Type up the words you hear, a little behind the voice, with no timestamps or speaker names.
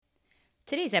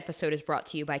Today's episode is brought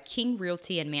to you by King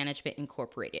Realty and Management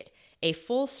Incorporated, a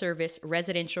full-service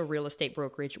residential real estate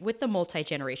brokerage with a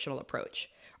multi-generational approach.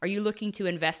 Are you looking to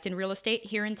invest in real estate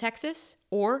here in Texas?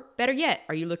 Or, better yet,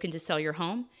 are you looking to sell your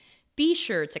home? Be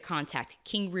sure to contact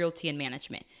King Realty and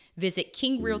Management. Visit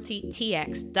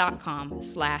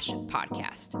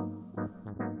kingrealtytx.com/podcast.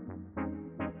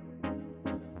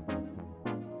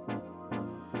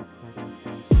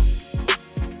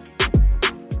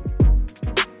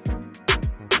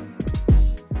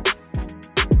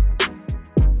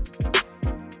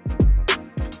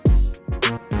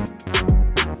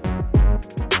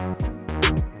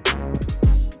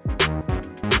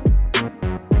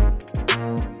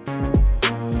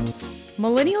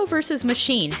 Millennial versus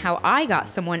Machine, how I got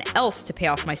someone else to pay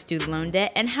off my student loan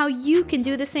debt and how you can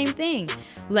do the same thing.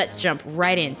 Let's jump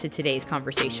right into today's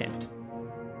conversation.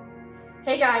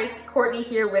 Hey guys, Courtney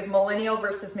here with Millennial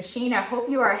versus Machine. I hope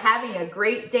you are having a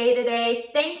great day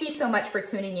today. Thank you so much for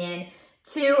tuning in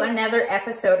to another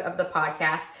episode of the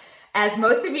podcast. As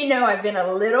most of you know, I've been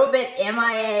a little bit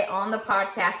MIA on the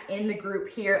podcast in the group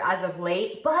here as of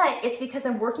late, but it's because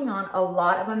I'm working on a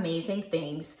lot of amazing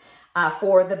things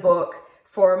for the book,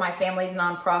 for my family's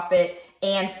nonprofit,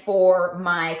 and for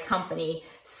my company.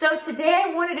 So today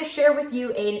I wanted to share with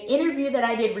you an interview that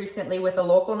I did recently with a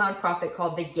local nonprofit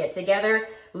called The Get Together.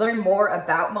 Learn more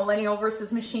about Millennial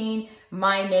versus Machine,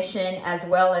 my mission, as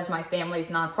well as my family's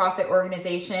nonprofit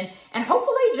organization, and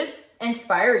hopefully just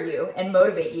inspire you and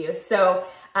motivate you. So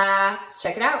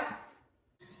check it out.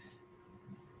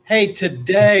 Hey,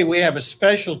 today we have a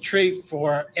special treat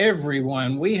for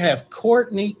everyone. We have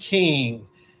Courtney King,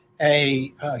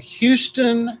 a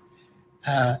Houston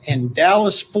and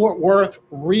Dallas-Fort Worth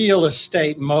real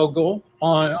estate mogul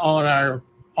on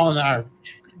our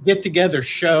get-together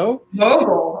show.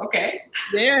 Mogul, okay.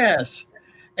 Yes,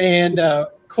 and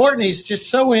Courtney's just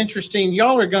so interesting.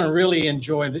 Y'all are going to really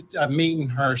enjoy meeting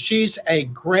her. She's a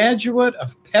graduate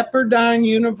of Pepperdine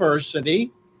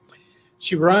University.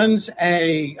 She runs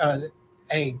a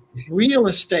real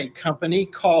estate company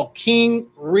called King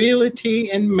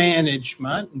Realty and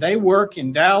Management. They work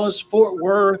in Dallas, Fort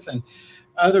Worth, and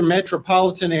other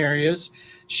metropolitan areas.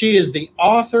 She is the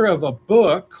author of a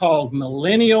book called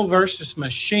Millennial versus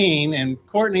Machine. And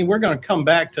Courtney, we're going to come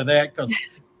back to that because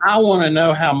I want to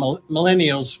know how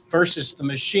millennials versus the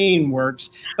machine works.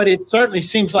 But it certainly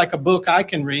seems like a book I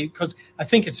can read because I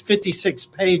think it's 56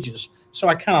 pages. So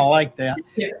I kind of like that.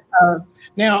 Yeah.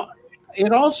 Now,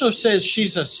 it also says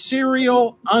she's a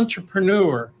serial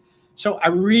entrepreneur. So I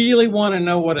really want to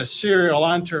know what a serial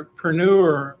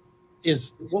entrepreneur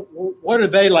is. What are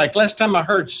they like? Last time I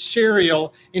heard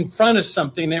serial in front of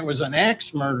something, it was an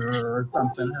axe murderer or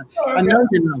something. I know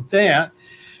you know that.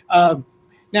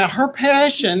 Now, her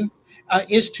passion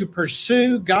is to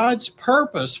pursue God's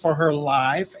purpose for her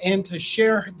life and to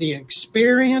share the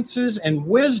experiences and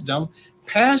wisdom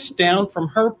passed down from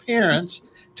her parents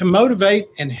to motivate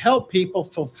and help people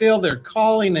fulfill their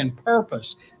calling and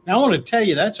purpose. Now, I want to tell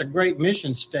you, that's a great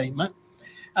mission statement.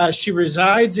 She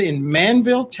resides in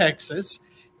Manville, Texas,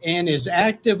 and is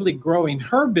actively growing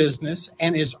her business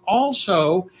and is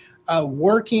also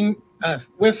working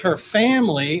with her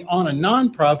family on a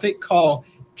nonprofit called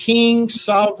King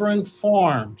Sovereign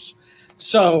Farms.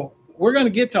 So we're going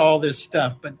to get to all this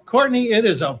stuff. But Courtney, it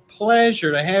is a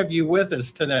pleasure to have you with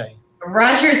us today.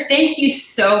 Roger, thank you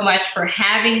so much for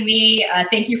having me.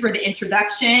 Thank you for the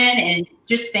introduction, and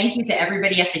just thank you to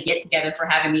everybody at the Get Together for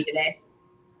having me today.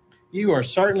 You are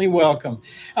certainly welcome.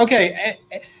 Okay,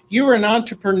 you are an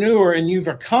entrepreneur and you've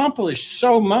accomplished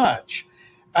so much.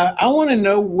 I want to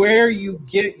know where you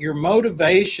get your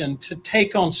motivation to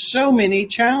take on so many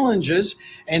challenges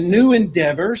and new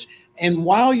endeavors. And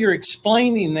while you're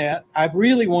explaining that, I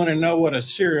really want to know what a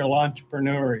serial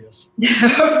entrepreneur is.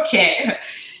 Okay.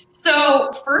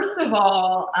 So first of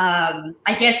all,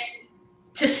 I guess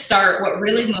to start, what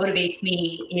really motivates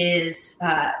me is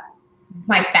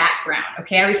my background.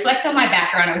 Okay, I reflect on my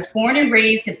background. I was born and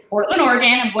raised in Portland,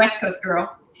 Oregon. I'm a West Coast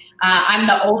girl. I'm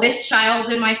the oldest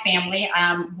child in my family.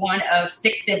 I'm one of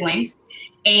 6 siblings.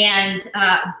 And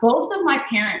both of my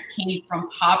parents came from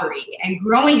poverty. And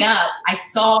growing up, I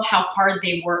saw how hard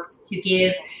they worked to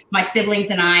give my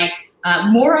siblings and I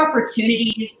more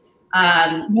opportunities,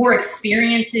 more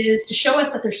experiences, to show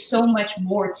us that there's so much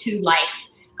more to life,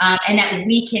 and that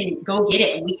we can go get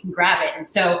it and we can grab it. And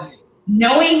so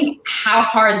knowing how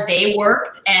hard they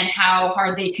worked and how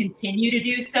hard they continue to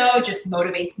do so just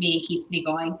motivates me and keeps me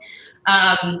going.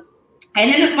 And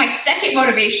then my second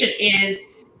motivation is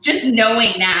just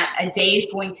knowing that a day is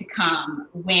going to come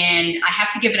when I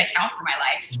have to give an account for my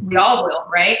life. We all will,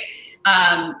 right?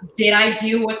 Did I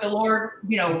do what the Lord,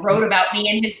 wrote about me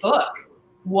in his book?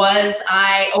 Was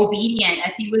I obedient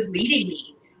as he was leading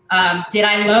me? Did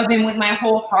I love him with my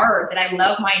whole heart? Did I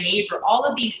love my neighbor? All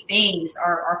of these things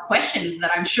are questions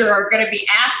that I'm sure are going to be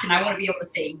asked, and I want to be able to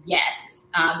say yes.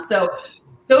 So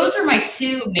those are my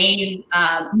two main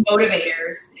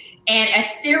motivators. And a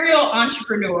serial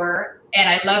entrepreneur, and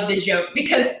I love the joke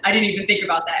because I didn't even think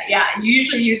about that. Yeah, you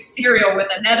usually use serial with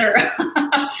another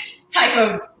type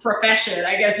of profession,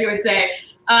 I guess you would say.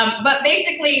 But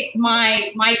basically,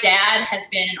 my dad has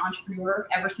been an entrepreneur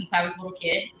ever since I was a little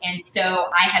kid. And so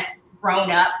I have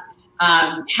grown up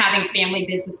having family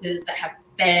businesses that have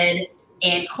fed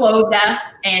and clothed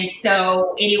us. And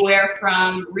so anywhere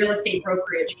from real estate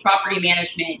brokerage, property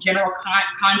management, general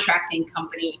contracting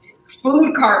company,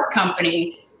 food cart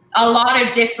company, a lot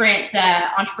of different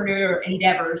entrepreneur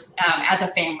endeavors as a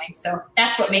family. So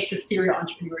that's what makes us serial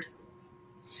entrepreneurs.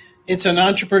 It's an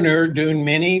entrepreneur doing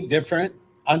many different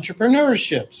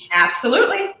entrepreneurships.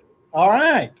 Absolutely. All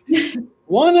right.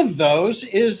 One of those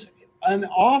is an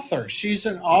author. She's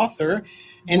an author,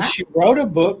 and she wrote a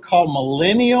book called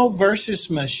Millennial versus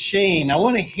Machine. I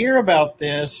want to hear about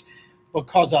this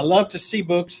because I love to see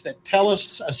books that tell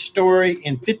us a story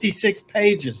in 56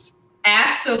 pages.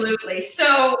 Absolutely.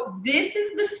 So this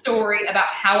is the story about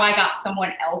how I got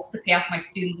someone else to pay off my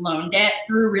student loan debt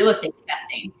through real estate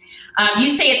investing.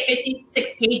 You say it's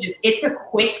 56 pages. It's a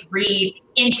quick read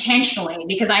intentionally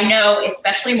because I know,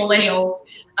 especially millennials,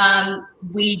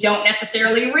 we don't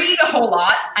necessarily read a whole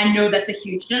lot. I know that's a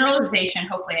huge generalization.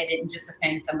 Hopefully I didn't just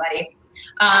offend somebody.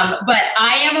 But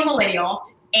I am a millennial,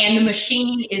 and the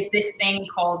machine is this thing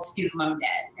called student loan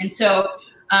debt. And so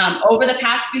over the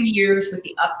past few years, with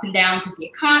the ups and downs of the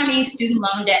economy, student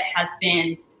loan debt has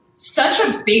been such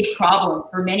a big problem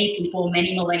for many people,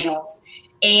 many millennials.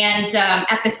 And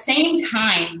at the same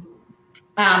time,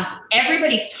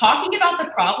 everybody's talking about the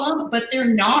problem, but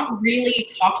they're not really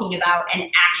talking about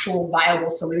an actual viable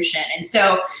solution. And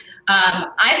so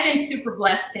I've been super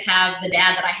blessed to have the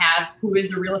dad that I have, who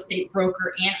is a real estate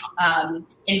broker and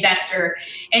investor.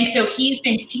 And so he's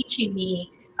been teaching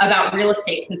me about real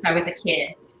estate since I was a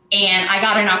kid. And I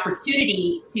got an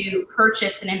opportunity to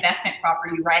purchase an investment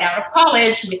property right out of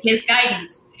college with his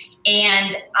guidance.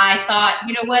 And I thought,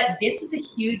 you know what, this is a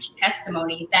huge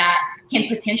testimony that can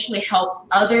potentially help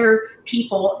other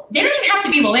people. They don't even have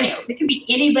to be millennials. It can be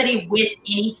anybody with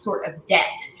any sort of debt.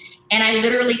 And I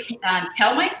literally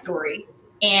tell my story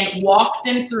and walk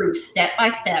them through step by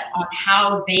step on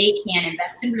how they can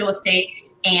invest in real estate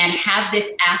and have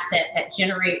this asset that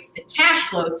generates the cash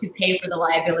flow to pay for the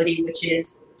liability, which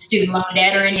is student loan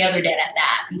debt or any other debt at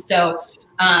that. And so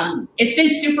it's been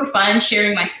super fun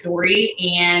sharing my story.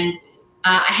 And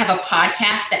I have a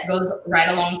podcast that goes right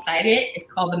alongside it. It's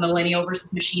called the Millennial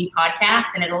versus Machine podcast.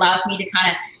 And it allows me to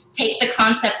kind of take the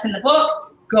concepts in the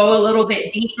book, go a little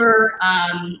bit deeper.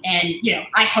 And,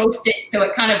 I host it. So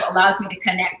it kind of allows me to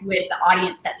connect with the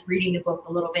audience that's reading the book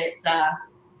a little bit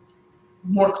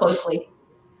more closely.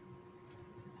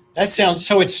 That sounds,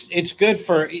 so it's good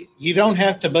for, you don't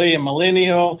have to be a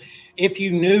millennial. If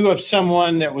you knew of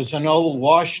someone that was an old,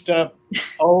 washed up,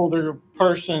 older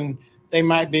person, they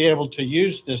might be able to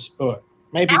use this book,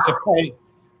 maybe to pay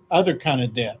other kind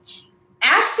of debts.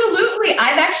 Absolutely.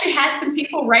 I've actually had some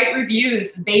people write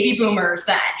reviews, baby boomers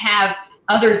that have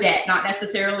other debt, not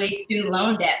necessarily student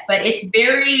loan debt, but it's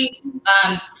very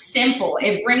simple.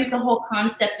 It brings the whole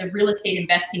concept of real estate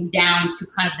investing down to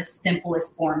kind of the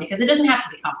simplest form because it doesn't have to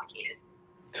be complicated.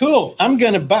 Cool. I'm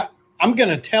going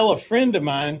to tell a friend of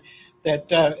mine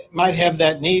that might have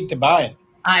that need to buy it.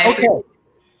 Okay.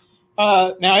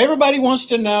 Now everybody wants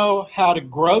to know how to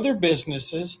grow their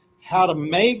businesses, how to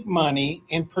make money,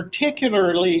 and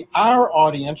particularly our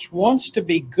audience wants to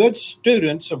be good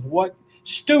students of what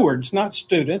stewards, not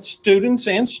students, students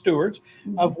and stewards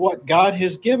of what God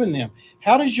has given them.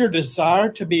 How does your desire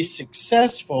to be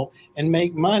successful and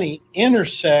make money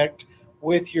intersect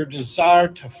with your desire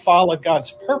to follow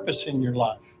God's purpose in your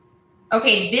life?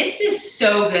 Okay, this is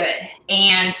so good.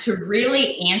 And to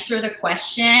really answer the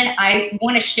question, I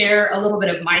want to share a little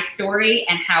bit of my story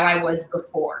and how I was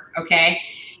before, okay?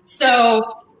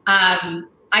 So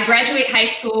I graduate high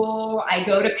school, I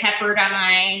go to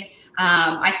Pepperdine,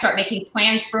 I start making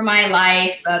plans for my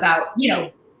life about,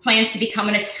 plans to become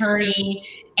an attorney.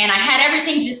 And I had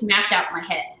everything just mapped out in my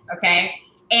head, okay?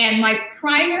 And my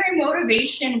primary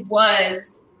motivation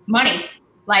was money,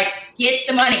 like get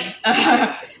the money.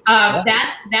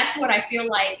 That's what I feel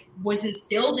like was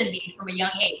instilled in me from a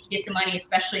young age, get the money,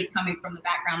 especially coming from the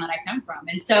background that I come from.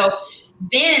 And so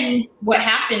then what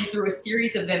happened through a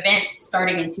series of events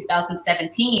starting in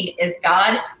 2017 is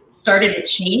God started to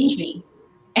change me.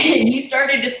 And he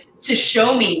started to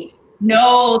show me,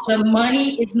 no, the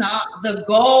money is not the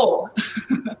goal.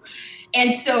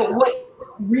 And so what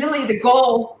really the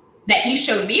goal that he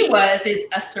showed me is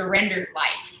a surrendered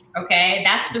life. Okay.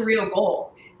 That's the real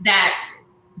goal, that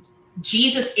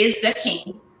Jesus is the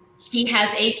king. He has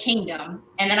a kingdom,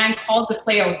 and then I'm called to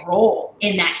play a role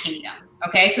in that kingdom.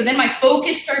 Okay. So then my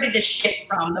focus started to shift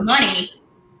from the money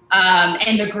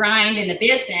and the grind and the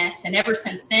business. And ever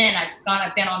since then,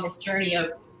 I've been on this journey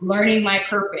of learning my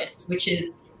purpose, which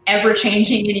is ever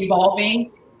changing and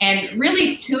evolving, and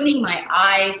really tuning my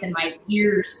eyes and my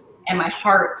ears and my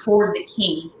heart toward the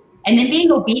king, and then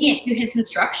being obedient to his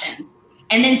instructions.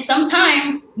 And then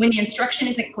sometimes when the instruction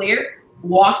isn't clear,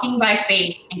 walking by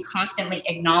faith and constantly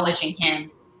acknowledging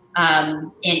him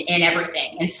in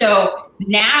everything. And so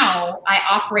now I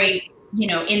operate,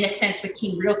 in the sense with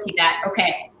King Realty that,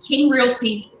 okay, King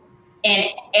Realty and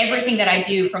everything that I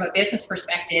do from a business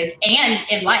perspective and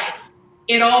in life,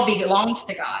 it all belongs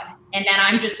to God. And that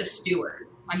I'm just a steward.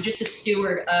 I'm just a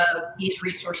steward of these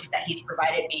resources that he's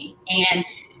provided me. And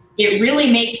it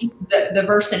really makes the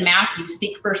verse in Matthew,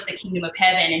 seek first the kingdom of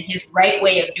heaven and his right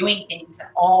way of doing things, and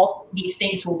all these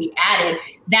things will be added.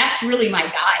 That's really my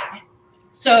guide.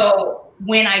 So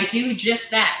when I do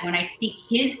just that, when I seek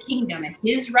his kingdom and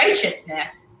his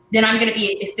righteousness, then I'm going to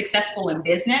be successful in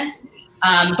business.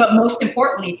 But most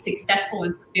importantly, successful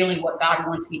in fulfilling what God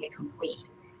wants me to complete.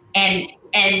 And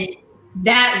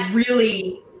that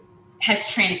really has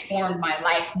transformed my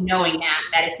life, knowing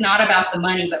that it's not about the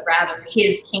money, but rather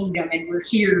his kingdom. And we're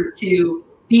here to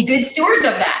be good stewards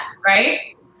of that,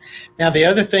 right? Now, the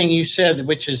other thing you said,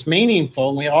 which is meaningful,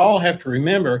 and we all have to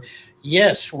remember,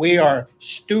 yes, we are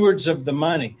stewards of the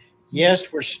money.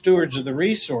 Yes, we're stewards of the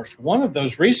resource. One of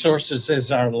those resources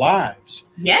is our lives.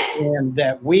 Yes. And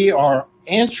that we are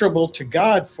answerable to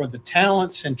God for the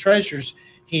talents and treasures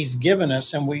he's given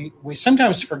us. And we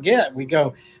sometimes forget. We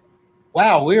go,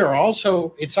 wow, we are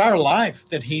also, it's our life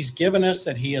that he's given us,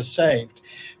 that he has saved.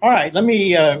 All right, let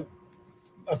me, a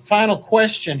final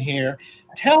question here.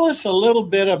 Tell us a little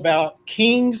bit about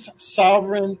King's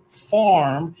Sovereign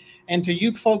Farm. And to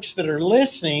you folks that are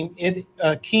listening,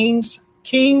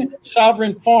 King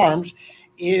Sovereign Farms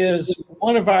is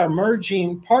one of our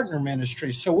emerging partner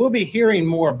ministries. So we'll be hearing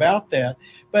more about that.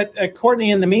 But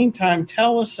Courtney, in the meantime,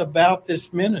 tell us about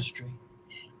this ministry.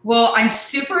 Well, I'm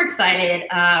super excited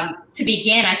to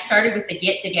begin. I started with the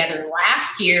Get Together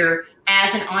last year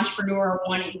as an entrepreneur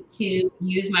wanting to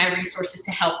use my resources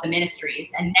to help the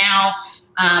ministries. And now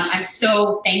I'm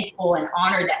so thankful and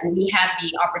honored that we have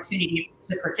the opportunity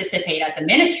to participate as a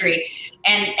ministry.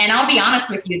 And I'll be honest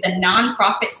with you, the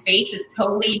nonprofit space is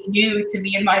totally new to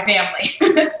me and my family.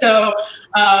 So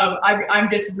I'm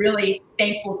just really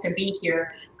thankful to be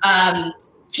here.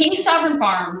 King Sovereign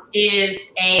Farms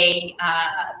is a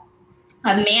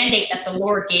mandate that the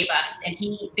Lord gave us. And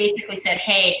he basically said,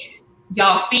 hey,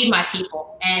 y'all feed my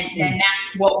people. And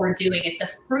that's what we're doing. It's a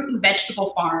fruit and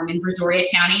vegetable farm in Brazoria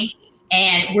County.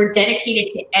 And we're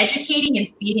dedicated to educating and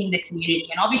feeding the community.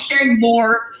 And I'll be sharing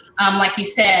more, like you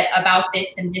said, about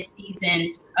this in this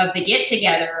season of the Get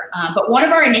Together. But one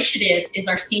of our initiatives is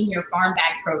our Senior Farm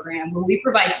Bag Program, where we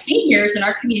provide seniors in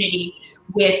our community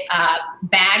with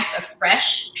bags of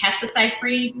fresh,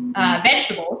 pesticide-free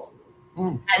vegetables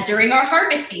during our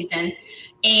harvest season.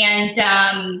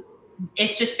 And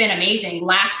it's just been amazing.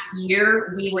 Last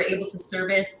year, we were able to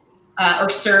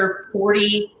serve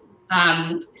 40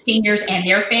 seniors and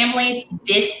their families.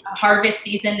 This harvest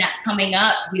season that's coming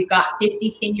up, we've got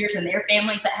 50 seniors and their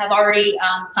families that have already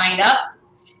signed up.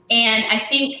 And I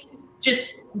think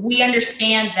just we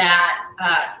understand that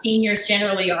seniors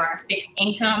generally are on a fixed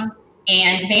income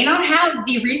and may not have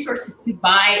the resources to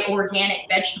buy organic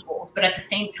vegetables. But at the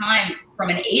same time, from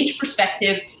an age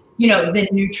perspective, the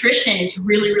nutrition is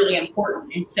really, really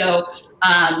important. And so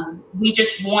we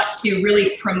just want to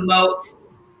really promote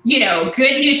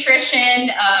good nutrition,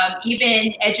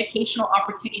 even educational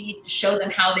opportunities to show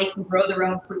them how they can grow their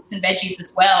own fruits and veggies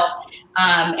as well,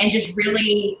 and just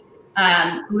really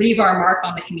leave our mark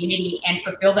on the community and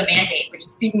fulfill the mandate, which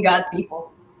is feeding God's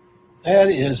people.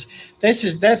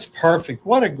 That's perfect.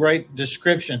 What a great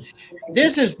description.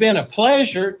 This has been a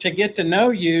pleasure to get to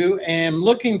know you, and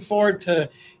looking forward to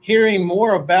hearing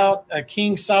more about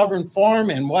King Sovereign Farm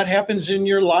and what happens in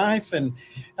your life, and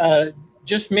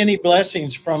just many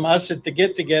blessings from us at the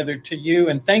Get Together to you.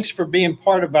 And thanks for being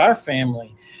part of our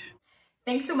family.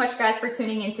 Thanks so much, guys, for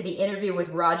tuning into the interview with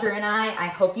Roger and I. I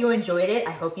hope you enjoyed it.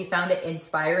 I hope you found it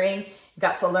inspiring.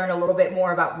 got to learn a little bit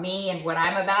more about me and what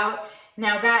I'm about.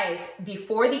 Now, guys,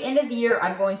 before the end of the year,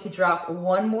 I'm going to drop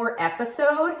one more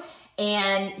episode,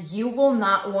 and you will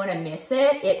not want to miss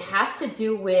it. It has to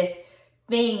do with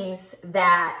things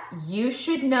that you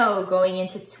should know going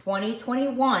into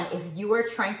 2021 if you are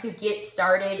trying to get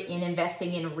started in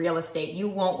investing in real estate. You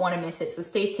won't want to miss it, so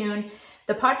stay tuned.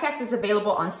 The podcast is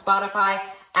available on Spotify,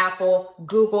 Apple,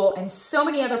 Google, and so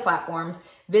many other platforms.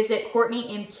 Visit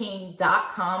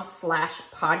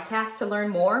CourtneyMKing.com/podcast to learn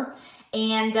more.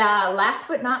 And last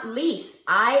but not least,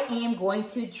 I am going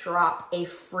to drop a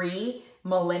free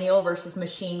Millennial versus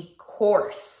Machine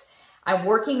course. I'm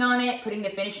working on it, putting the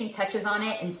finishing touches on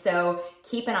it, and so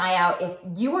keep an eye out. If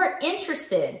you are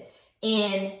interested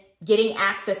in getting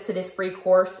access to this free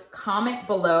course, comment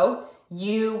below.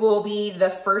 You will be the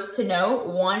first to know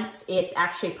once it's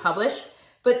actually published.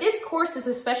 But this course is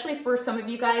especially for some of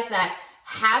you guys that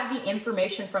have the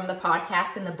information from the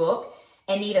podcast and the book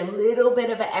and need a little bit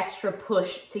of an extra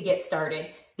push to get started.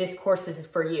 This course is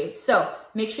for you. So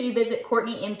make sure you visit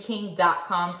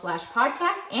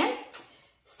CourtneyMKing.com/podcast and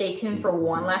stay tuned for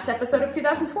one last episode of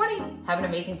 2020. Have an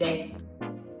amazing day.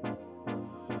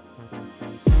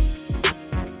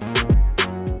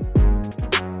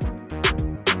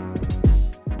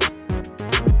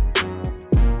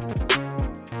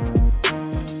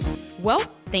 Well,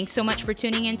 thanks so much for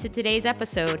tuning in to today's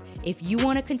episode. If you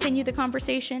want to continue the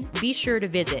conversation, be sure to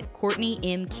visit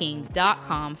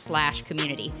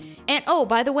CourtneyMKing.com/community. And oh,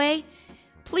 by the way,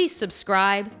 please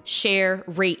subscribe, share,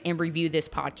 rate, and review this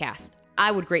podcast.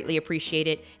 I would greatly appreciate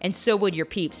it, and so would your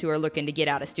peeps who are looking to get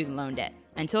out of student loan debt.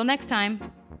 Until next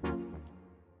time.